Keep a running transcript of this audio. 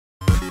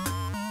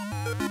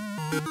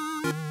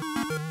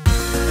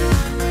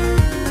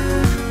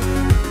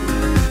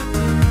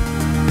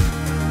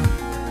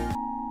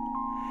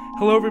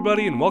Hello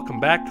everybody and welcome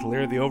back to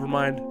Lair of the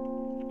Overmind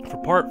for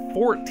part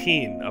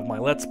 14 of my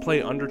Let's Play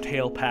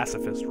Undertale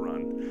Pacifist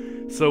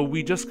run. So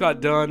we just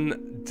got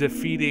done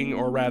defeating,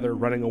 or rather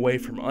running away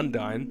from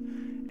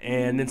Undyne,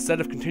 and instead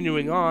of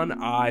continuing on,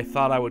 I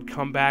thought I would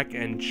come back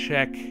and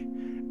check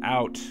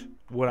out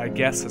what I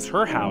guess is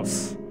her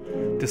house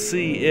to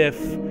see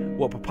if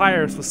what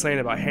Papyrus was saying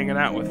about hanging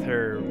out with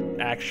her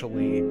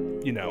actually,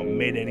 you know,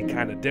 made any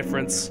kind of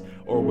difference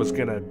or was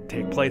gonna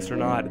take place or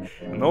not.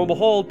 And lo and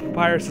behold,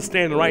 Papyrus is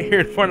standing right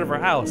here in front of her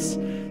house.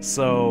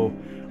 So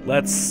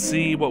let's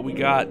see what we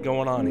got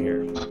going on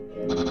here.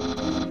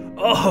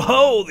 Oh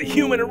ho, the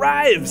human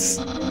arrives!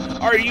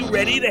 Are you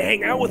ready to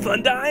hang out with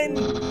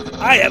Undyne?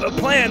 I have a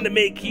plan to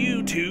make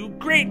you two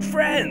great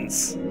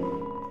friends.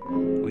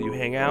 Will you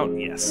hang out?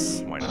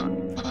 Yes, why not?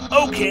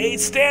 Okay,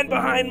 stand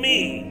behind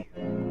me.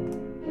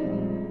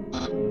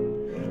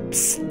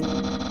 Psst.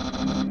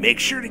 Make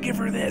sure to give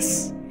her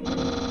this.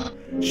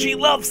 She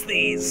loves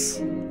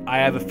these. I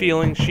have a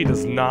feeling she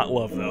does not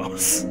love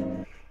those.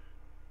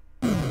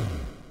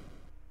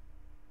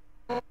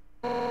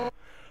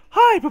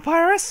 Hi,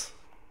 Papyrus.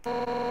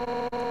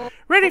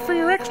 Ready for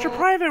your extra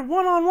private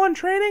one-on-one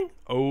training?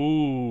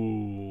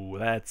 Oh,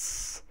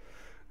 that's...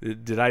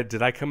 Did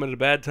I come at a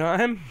bad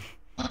time?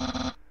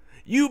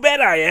 You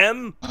bet I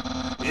am.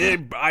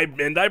 And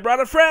I brought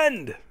a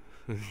friend.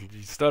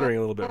 You're stuttering a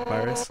little bit,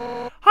 Papyrus.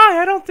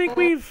 Hi, I don't think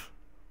we've...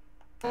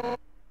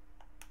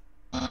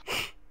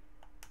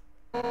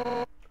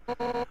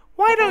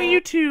 Why don't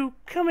you two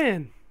come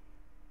in?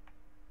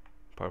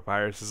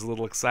 Papyrus is a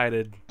little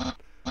excited.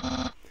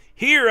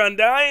 Here,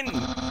 Undyne!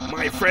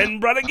 My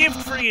friend brought a gift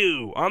for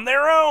you, on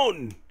their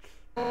own!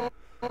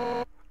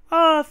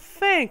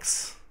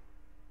 Thanks.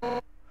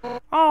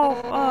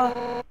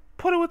 I'll,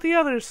 put it with the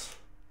others.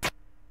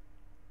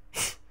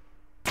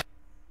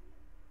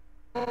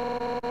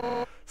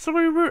 So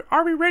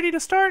are we ready to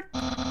start?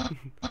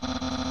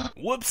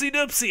 Whoopsie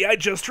doopsie, I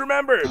just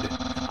remembered.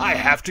 I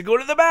have to go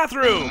to the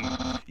bathroom.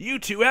 You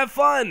two have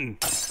fun.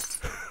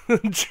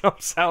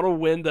 Jumps out a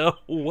window.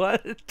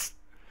 What?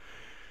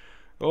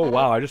 Oh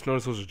wow, I just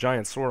noticed there was a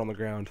giant sword on the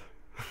ground.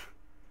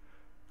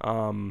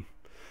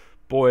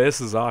 Boy,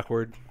 this is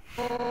awkward.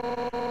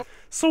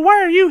 So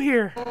why are you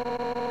here?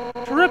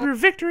 To rub your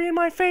victory in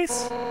my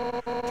face?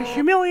 To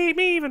humiliate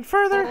me even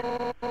further?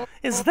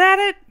 Is that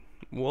it?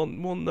 Well,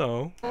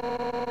 no.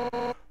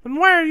 Then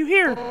why are you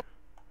here?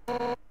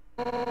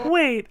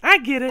 Wait, I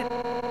get it.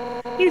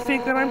 You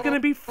think that I'm gonna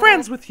be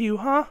friends with you,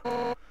 huh?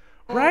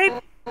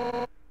 Right?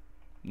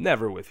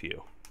 Never with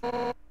you.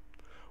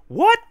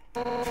 What?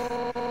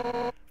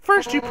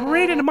 First you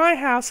parade into my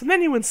house, and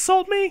then you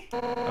insult me?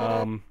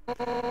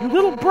 You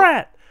little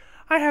brat.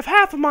 I have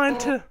half a mind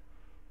to...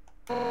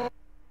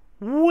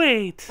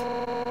 Wait.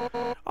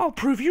 I'll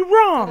prove you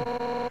wrong.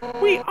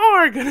 We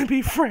are gonna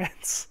be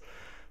friends.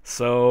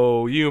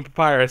 So, you and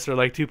Papyrus are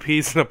like two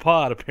peas in a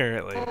pod,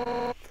 apparently.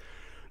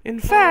 In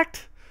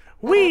fact,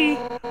 we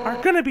are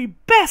gonna be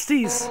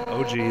besties!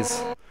 Oh,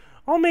 jeez.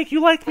 I'll make you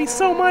like me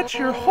so much,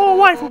 your whole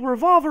life will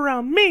revolve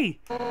around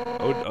me!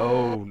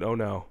 Oh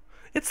no.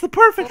 It's the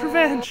perfect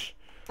revenge!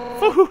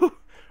 Now,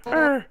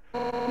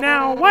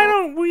 why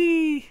don't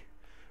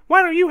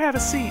you have a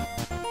seat?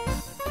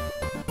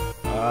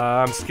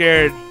 I'm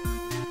scared.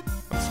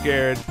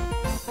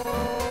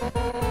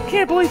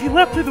 Can't believe he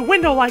leapt through the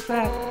window like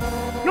that.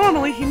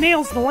 Normally, he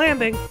nails the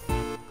landing.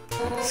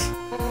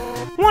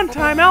 One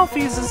time,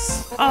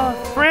 Alfie's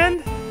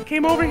friend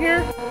came over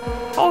here.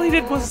 All he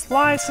did was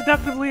lie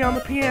seductively on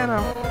the piano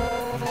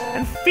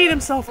and feed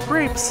himself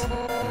grapes.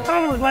 I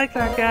don't really like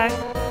that guy,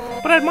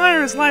 but I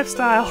admire his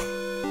lifestyle.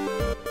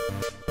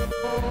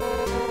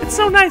 It's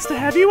so nice to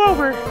have you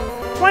over.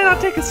 Why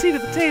not take a seat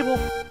at the table?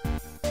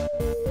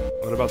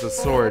 What about the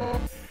sword?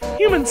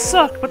 Humans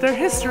suck, but their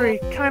history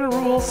kinda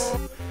rules.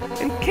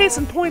 In case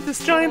in point,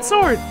 this giant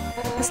sword.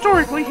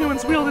 Historically,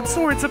 humans wielded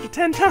swords up to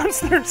 10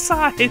 times their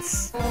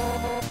size.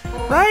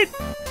 Right?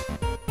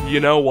 You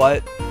know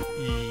what?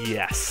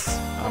 Yes.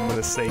 I'm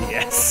gonna say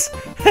yes.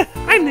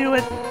 I knew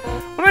it.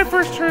 When I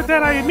first heard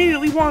that, I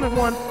immediately wanted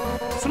one.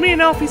 So me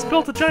and Alfie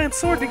built a giant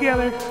sword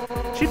together.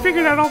 She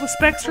figured out all the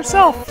specs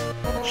herself.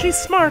 She's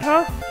smart,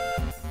 huh?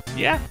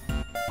 Yeah.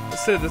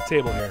 Let's sit at this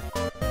table here.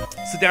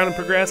 Sit down and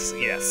progress?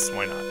 Yes,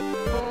 why not?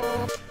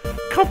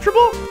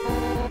 Comfortable?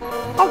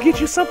 I'll get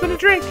you something to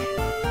drink.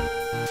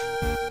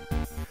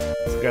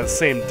 It's got the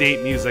same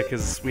date music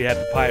as we had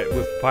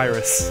with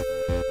Papyrus.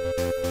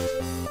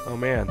 Oh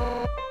man.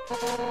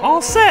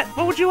 All set!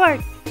 What would you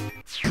like?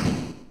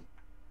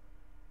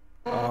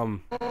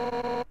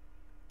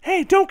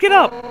 Hey, don't get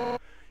up!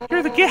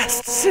 You're the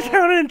guest! Sit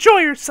down and enjoy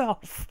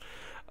yourself!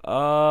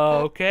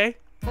 Okay.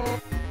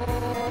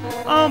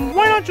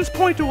 Why not just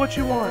point to what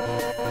you want?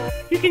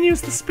 You can use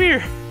the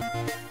spear.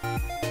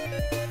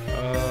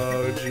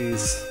 Oh,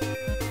 jeez.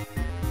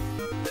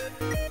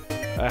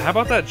 How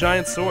about that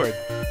giant sword?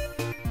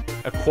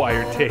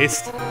 Acquired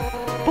taste.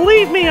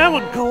 Believe me, I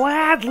would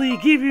gladly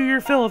give you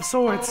your fill of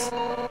swords.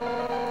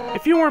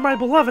 If you were my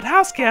beloved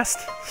house guest.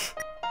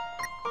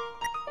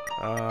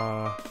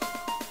 How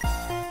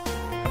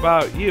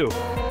about you?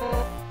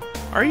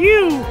 Are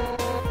you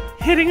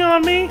hitting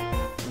on me?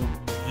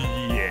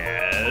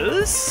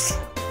 Yes.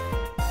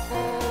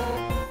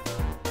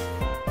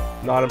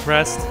 Not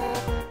impressed?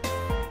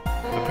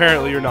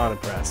 Apparently you're not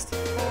impressed.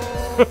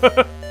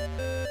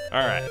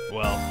 Alright,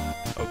 well,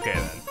 okay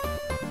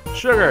then.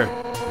 Sugar!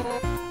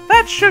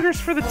 That sugar's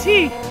for the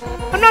tea!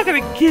 I'm not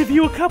gonna give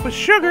you a cup of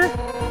sugar!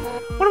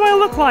 What do I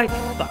look like?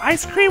 The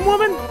ice cream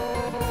woman?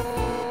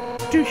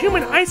 Do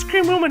human ice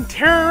cream women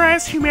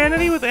terrorize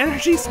humanity with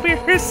energy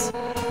spears?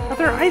 Are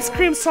their ice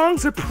cream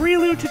songs a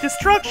prelude to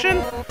destruction?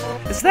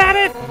 Is that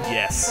it?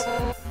 Yes.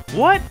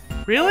 What?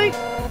 Really?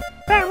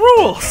 That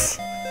rules!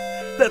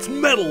 That's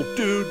metal,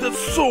 dude! That's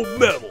so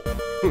metal!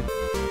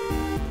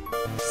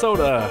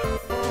 Soda.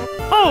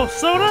 Oh,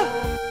 soda?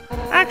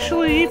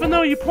 Actually, even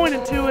though you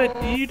pointed to it,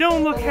 you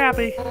don't look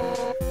happy.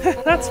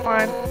 That's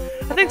fine.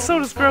 I think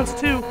soda's gross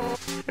too.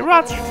 It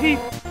rots your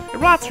teeth, it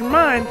rots your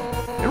mind,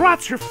 it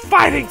rots your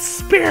fighting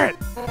spirit!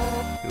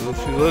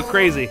 You look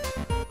crazy.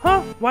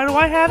 Huh? Why do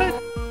I have it?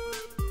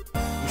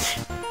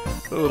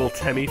 A little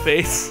Temmie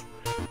face.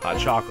 Hot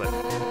chocolate.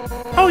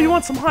 Oh, you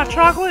want some hot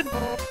chocolate?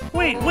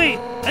 Wait,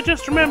 I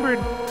just remembered.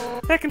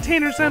 That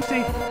container's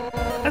empty.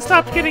 I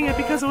stopped getting it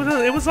because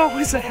it was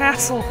always a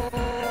hassle.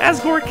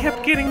 Asgore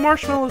kept getting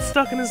marshmallows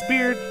stuck in his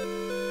beard.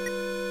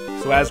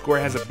 So Asgore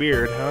has a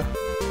beard, huh?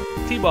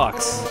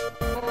 Tea-box.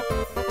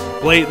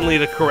 Blatantly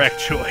the correct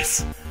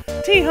choice.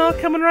 Tea, huh?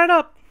 Coming right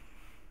up.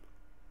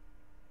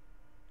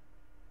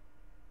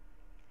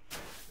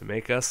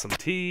 Make us some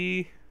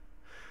tea.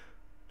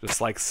 Just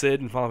like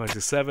Sid in Final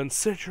Fantasy VII.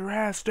 Sit your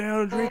ass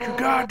down and drink your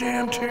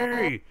goddamn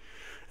tea.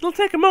 It'll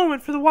take a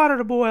moment for the water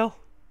to boil.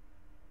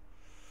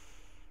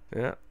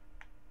 Yeah.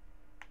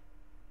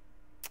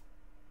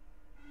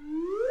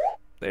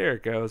 There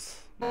it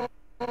goes.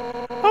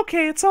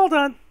 Okay, it's all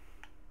done.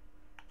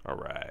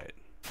 Alright.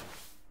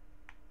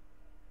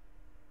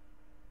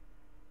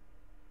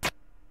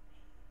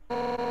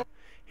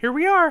 Here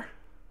we are.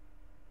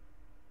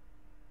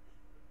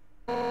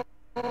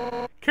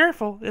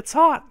 Careful, it's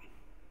hot.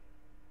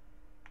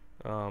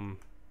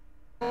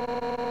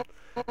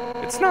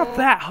 It's not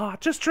that hot,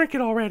 just drink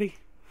it already.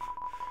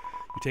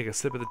 You take a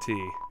sip of the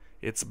tea.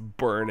 It's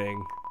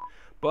burning.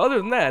 But other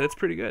than that, it's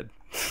pretty good.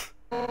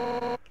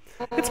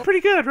 It's pretty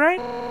good, right?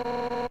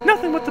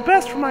 Nothing but the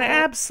best for my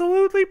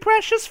absolutely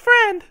precious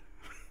friend.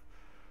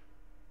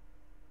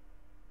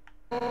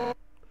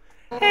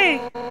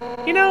 Hey,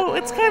 you know,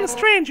 it's kind of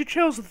strange you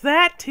chose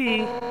that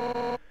tea.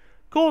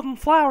 Golden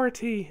flower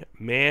tea.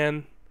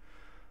 Man,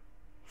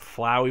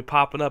 flowey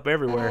popping up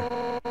everywhere.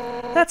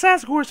 That's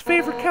Asgore's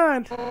favorite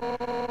kind.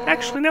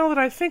 Actually, now that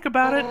I think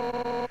about it,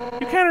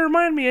 you kind of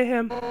remind me of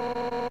him.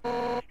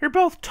 You're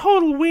both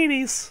total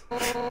weenies.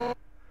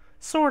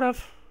 Sort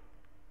of.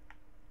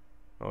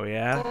 Oh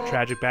yeah?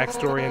 Tragic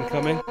backstory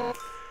incoming?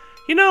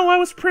 You know, I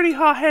was a pretty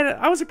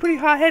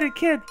hot-headed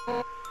kid.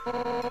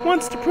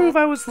 Once, to prove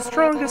I was the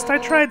strongest, I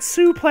tried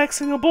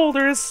suplexing a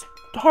boulder as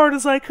hard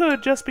as I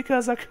could just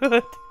because I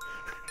could.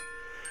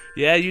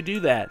 Yeah, you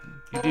do that.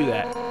 You do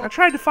that. I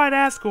tried to fight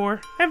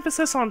Asgore.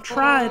 Emphasis on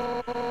tried.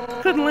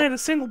 Couldn't land a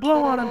single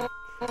blow on him.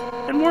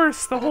 And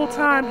worse, the whole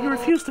time, he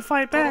refused to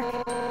fight back.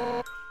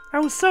 I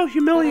was so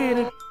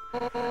humiliated.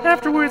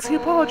 Afterwards, he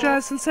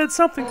apologized and said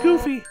something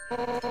goofy.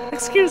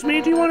 Excuse me,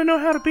 do you want to know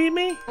how to beat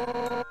me?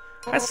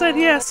 I said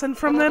yes, and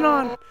from then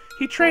on,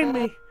 he trained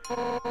me.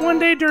 One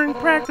day during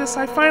practice,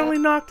 I finally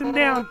knocked him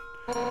down.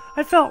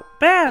 I felt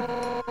bad,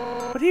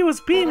 but he was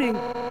beaming.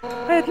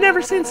 I had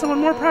never seen someone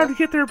more proud to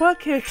get their butt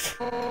kicked.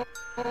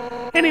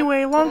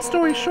 Anyway, long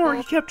story short,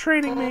 he kept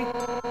training me.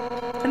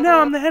 And now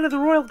I'm the head of the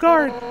Royal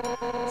Guard,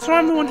 so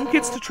I'm the one who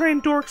gets to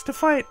train dorks to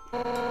fight.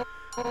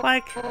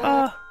 Like,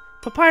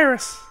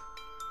 Papyrus.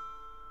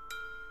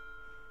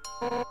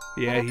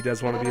 Yeah, he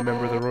does want to be a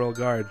member of the Royal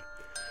Guard.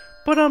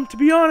 But, to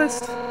be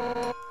honest,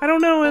 I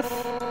don't know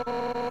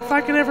if I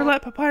can ever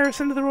let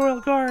Papyrus into the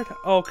Royal Guard.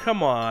 Oh,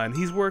 come on.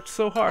 He's worked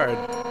so hard.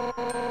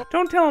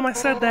 Don't tell him I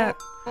said that.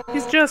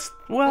 He's just,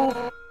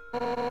 well,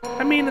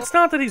 I mean, it's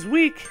not that he's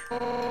weak.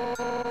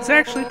 He's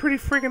actually pretty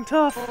friggin'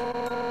 tough.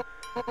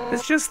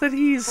 It's just that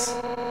he's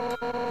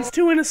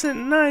too innocent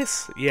and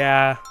nice.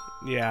 Yeah,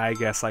 I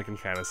guess I can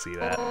kind of see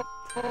that.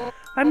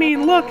 I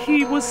mean, look,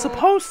 he was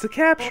supposed to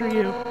capture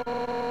you.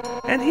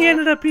 And he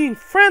ended up being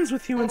friends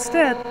with you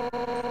instead.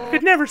 You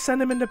could never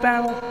send him into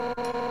battle.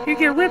 He'd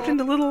get ripped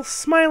into little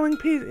smiling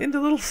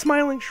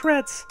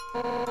shreds.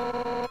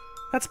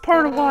 That's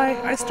part of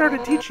why I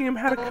started teaching him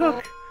how to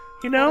cook,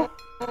 you know?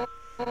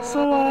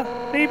 So,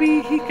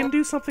 maybe he can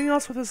do something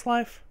else with his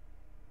life.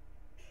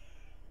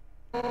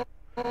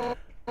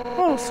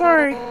 Oh,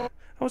 sorry. I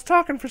was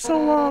talking for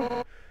so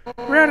long.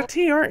 We're out of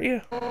tea, aren't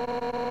you?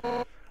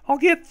 I'll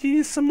get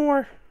you some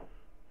more.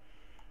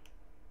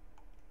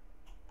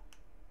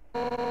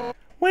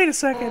 Wait a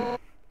second.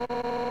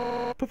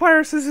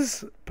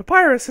 Papyrus's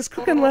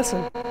cooking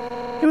lesson.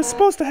 He was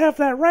supposed to have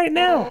that right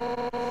now.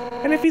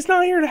 And if he's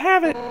not here to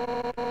have it,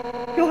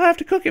 you'll have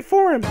to cook it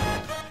for him.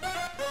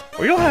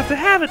 Or you'll have to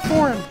have it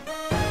for him.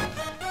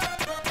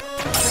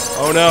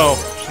 Oh no,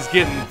 she's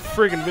getting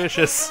friggin'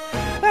 vicious.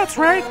 That's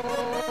right.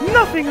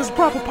 Nothing has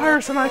brought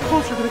Papyrus and I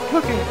closer to the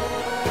cooking.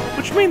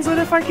 Which means that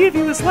if I give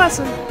you this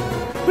lesson,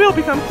 we'll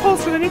become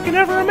closer than you can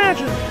ever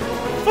imagine.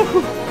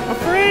 Ooh,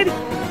 afraid?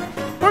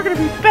 We're gonna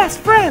be best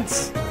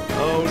friends!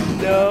 Oh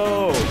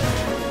no!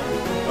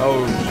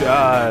 Oh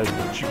God,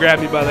 she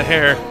grabbed me by the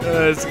hair.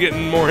 It's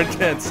getting more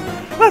intense.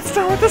 Let's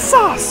start with the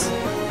sauce!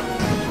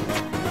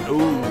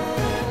 Ooh.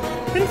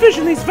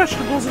 Envision these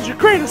vegetables as your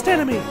greatest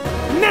enemy.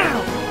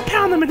 Now,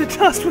 pound them into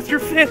dust with your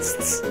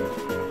fists.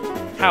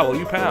 How will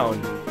you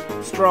pound?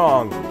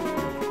 Strong.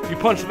 You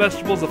punch the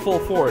vegetables at full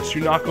force,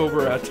 you knock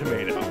over a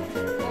tomato.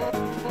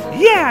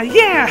 Yeah,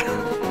 yeah!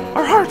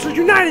 Our hearts are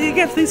united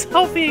against these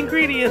healthy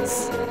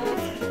ingredients.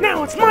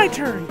 Now it's my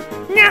turn.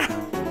 Nyah!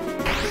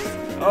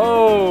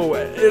 Oh,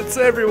 it's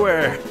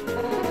everywhere.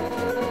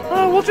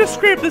 Oh, we'll just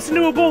scrape this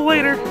into a bowl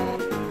later.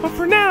 But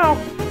for now...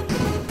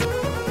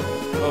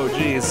 Oh,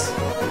 jeez.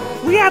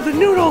 We have the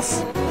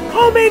noodles.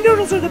 Homemade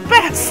noodles are the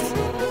best.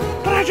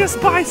 But I just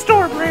buy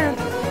store brand.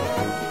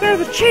 They're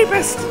the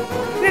cheapest.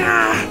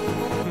 Nyah!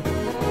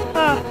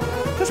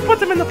 Just put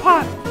them in the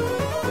pot.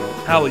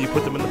 How will you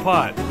put them in the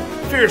pot?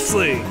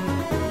 Fiercely!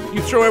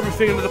 You throw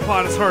everything into the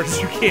pot as hard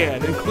as you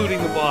can,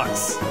 including the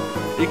box.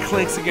 It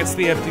clinks against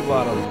the empty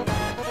bottom.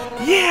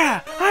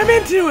 Yeah, I'm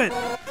into it!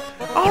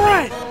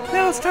 Alright,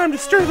 now it's time to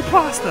stir the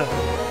pasta.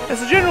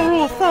 As a general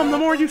rule of thumb, the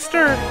more you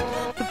stir,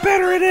 the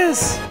better it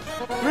is.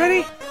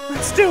 Ready?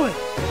 Let's do it.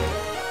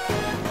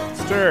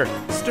 Stir.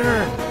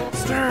 Stir,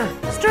 stir,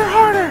 stir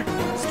harder!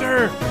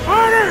 Stir.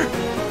 Harder!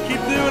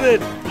 Keep doing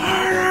it.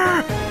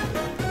 Harder!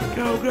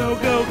 Go, go,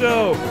 go,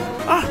 go.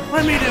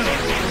 Let me do it.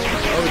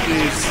 Oh,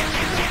 jeez.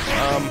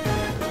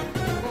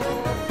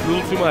 A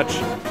little too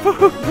much.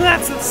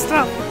 That's the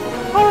stuff.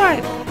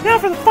 Alright, now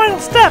for the final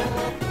step.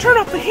 Turn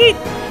up the heat.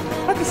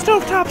 Let the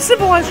stovetop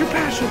symbolize your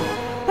passion.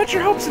 Let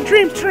your hopes and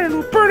dreams turn into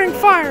a burning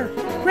fire.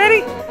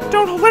 Ready?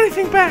 Don't hold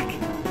anything back.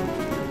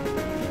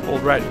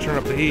 Hold right to turn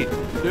up the heat.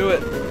 Do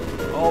it.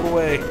 All the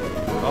way.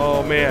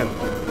 Oh, man.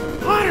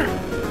 Hotter.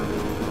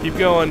 Keep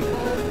going.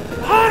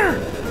 Hotter.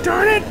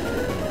 Darn it.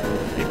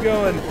 Keep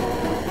going.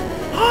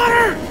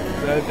 Hotter.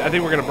 I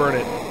think we're going to burn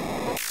it.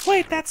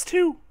 Wait, that's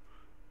two.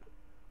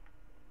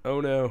 Oh,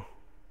 no.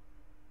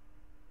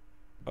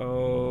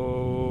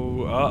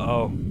 Oh,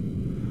 uh-oh.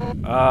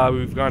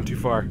 We've gone too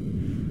far.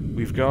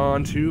 We've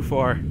gone too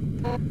far.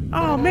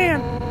 Oh,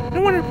 man. No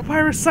wonder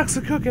Papyrus sucks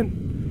at cooking.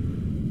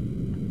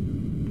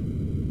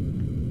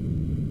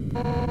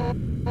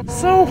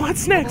 So,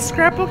 what's next?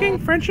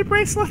 Scrapbooking? Friendship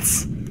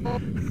bracelets?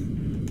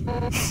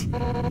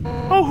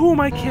 Oh, who am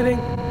I kidding?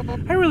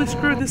 I really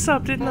screwed this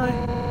up, didn't I?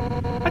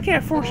 I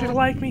can't force you to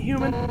like me,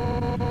 human.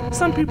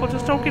 Some people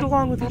just don't get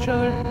along with each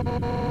other.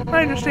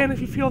 I understand if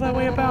you feel that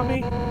way about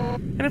me.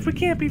 And if we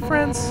can't be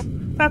friends,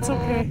 that's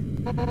okay.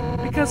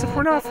 Because if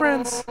we're not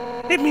friends,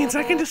 it means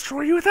I can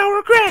destroy you without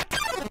regret!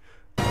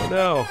 Oh,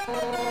 no.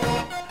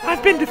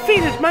 I've been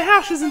defeated! My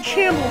house is in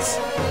shambles!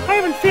 I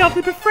haven't failed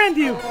to befriend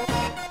you!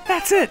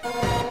 That's it!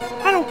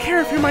 I don't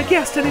care if you're my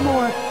guest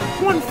anymore!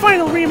 One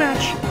final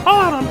rematch,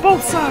 all out on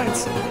both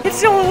sides!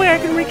 It's the only way I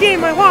can regain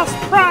my lost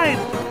pride!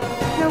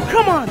 Now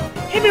come on!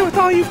 Hit me with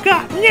all you've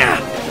got! Nyah!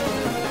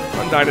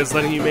 Undyne is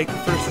letting you make the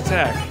first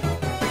attack.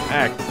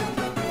 Act.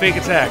 Fake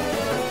attack.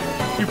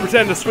 You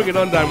pretend to swing at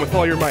Undyne with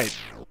all your might.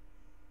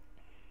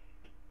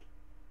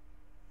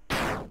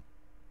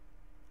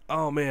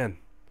 Oh, man.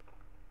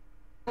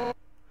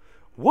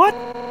 What?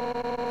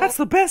 That's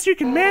the best you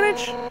can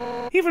manage?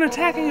 Even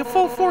attacking at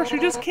full force, you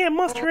just can't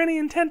muster any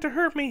intent to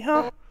hurt me,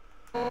 huh?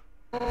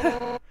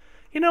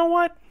 You know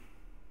what?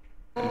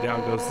 And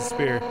down goes the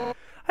spear.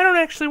 I don't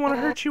actually want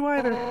to hurt you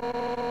either.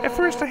 At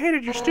first I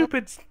hated your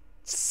stupid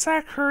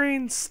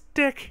saccharine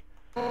stick.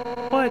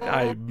 But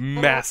I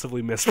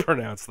massively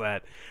mispronounced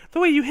that. the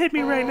way you hit me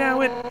right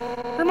now, it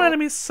reminded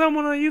me of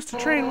someone I used to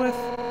train with.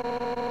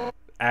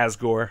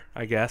 Asgore,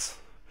 I guess.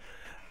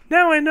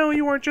 Now I know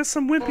you aren't just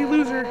some wimpy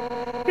loser.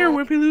 You're a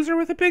wimpy loser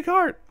with a big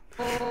heart.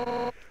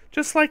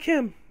 Just like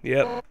him.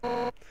 Yep.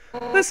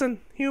 Listen,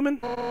 human.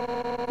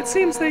 It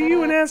seems that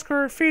you and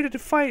Asgore are fated to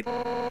fight.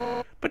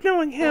 But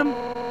knowing him,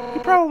 he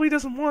probably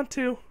doesn't want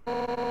to.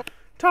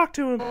 Talk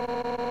to him.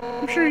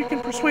 I'm sure you can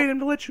persuade him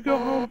to let you go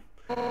home.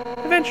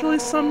 Eventually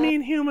some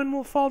mean human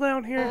will fall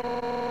down here.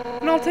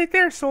 And I'll take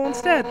their soul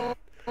instead.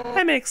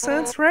 That makes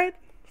sense, right?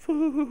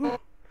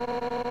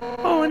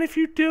 Oh, and if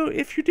you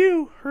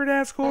do hurt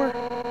Asgore,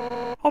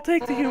 I'll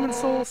take the human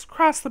souls,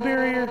 cross the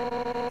barrier,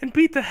 and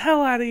beat the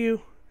hell out of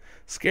you.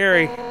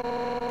 Scary.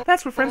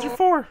 That's what friends are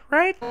for,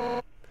 right?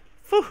 Now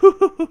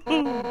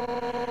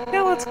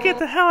let's get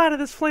the hell out of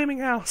this flaming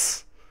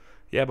house.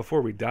 Yeah,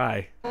 before we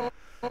die.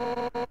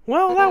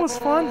 Well, that was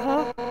fun,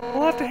 huh?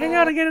 We'll have to hang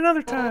out again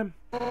another time.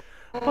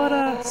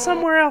 But,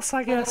 somewhere else,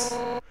 I guess.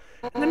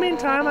 In the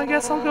meantime, I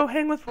guess I'll go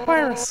hang with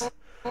Papyrus.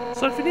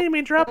 So if you need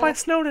me, drop by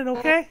Snowden,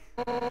 okay?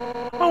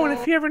 Oh, and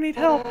if you ever need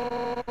help,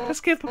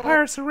 just give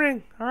Papyrus a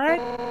ring,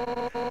 alright?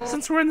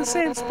 Since we're in the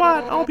same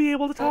spot, I'll be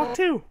able to talk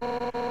too.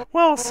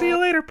 Well, see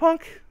you later,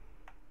 punk.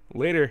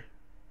 Later.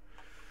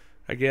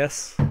 I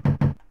guess.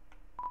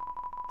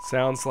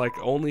 Sounds like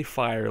only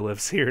fire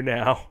lives here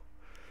now.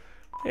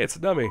 Hey, it's a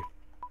dummy.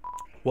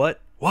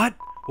 What? What?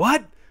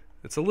 What?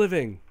 It's a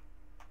living.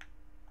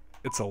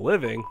 It's a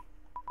living?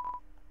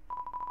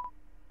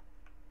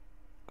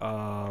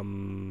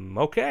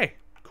 Okay.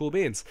 Cool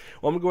beans.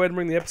 Well, I'm going to go ahead and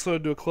bring the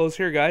episode to a close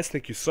here, guys.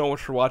 Thank you so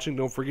much for watching.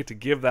 Don't forget to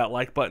give that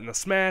like button a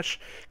smash.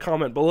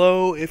 Comment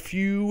below if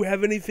you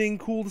have anything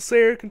cool to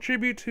say or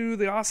contribute to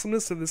the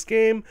awesomeness of this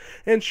game.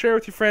 And share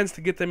with your friends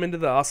to get them into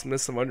the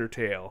awesomeness of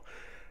Undertale.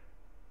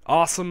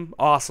 Awesome,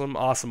 awesome,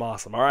 awesome,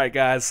 awesome. Alright,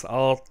 guys.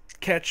 I'll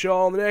catch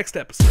y'all in the next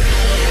episode.